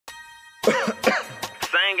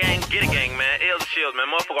Sane gang, get a gang, man. L's shields, man.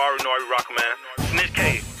 Motherfucker already know I be rockin', man. Snitch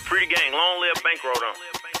K, free the gang, long live bankroll them.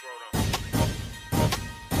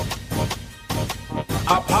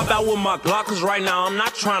 I pop out with my Glock, cause right now I'm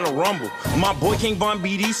not trying to rumble. My boy King Von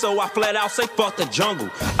BD, so I flat out say fuck the jungle.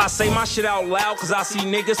 I say my shit out loud, cause I see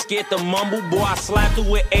niggas scared to mumble. Boy, I slap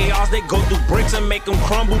through with ARs, they go through bricks and make them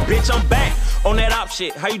crumble. Bitch, I'm back on that op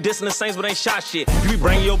shit. How you dissing the Saints but ain't shot shit? You be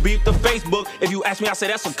bringing your beef to Facebook. If you ask me, I say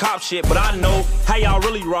that's some cop shit. But I know how y'all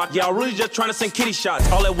really rock. Y'all really just trying to send kitty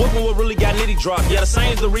shots. All that whooping what really got Nitty dropped. Yeah, the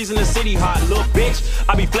Sane's the reason the city hot. Little bitch,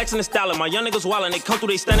 I be flexing and styling. My young niggas wildin', they come through,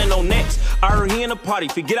 they standing on necks. I heard he in the party,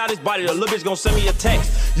 forget out his body. The little bitch gon' send me a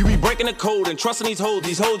text. You be breaking the code and trusting these hoes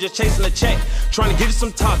just chasing the check. Trying to get you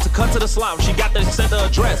some top to cut to the slop. She got the sent the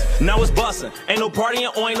address. Now it's bustin'. Ain't no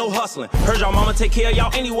partying or ain't no hustling. Heard y'all mama take care of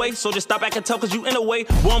y'all anyway, so just stop back and tell cause you in the way.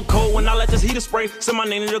 Boy, I'm cold when I let this heater spray. Send my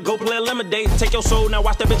name to go play a lemonade. Take your soul, now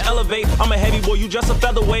watch that bitch elevate. I'm a heavy boy, you just a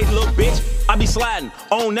featherweight. Little bitch, I be sliding.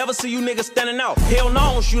 I don't never see you niggas standing out. Hell no,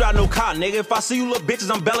 I don't shoot out no car, nigga. If I see you little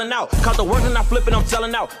bitches, I'm belling out. Caught the work and I flip it, I'm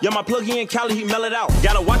selling out. Yeah, my plug, he in Cali, he mail it out.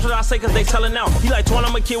 Gotta watch what I say cause they telling out. He like Twaun,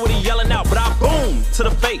 I'm a kid when he yelling out. But I boom to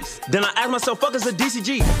the face. Then I ask myself, fuck is a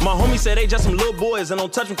DCG? My homie said they just some little boys and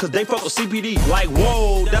don't touch them cause they fuck with CPD. Like,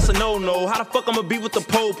 whoa, that's a no-no. How the fuck I'ma be with the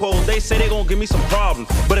po-pos? They say they gon' give me some problems.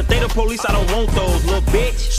 But if they the police, I don't want those, little bitch.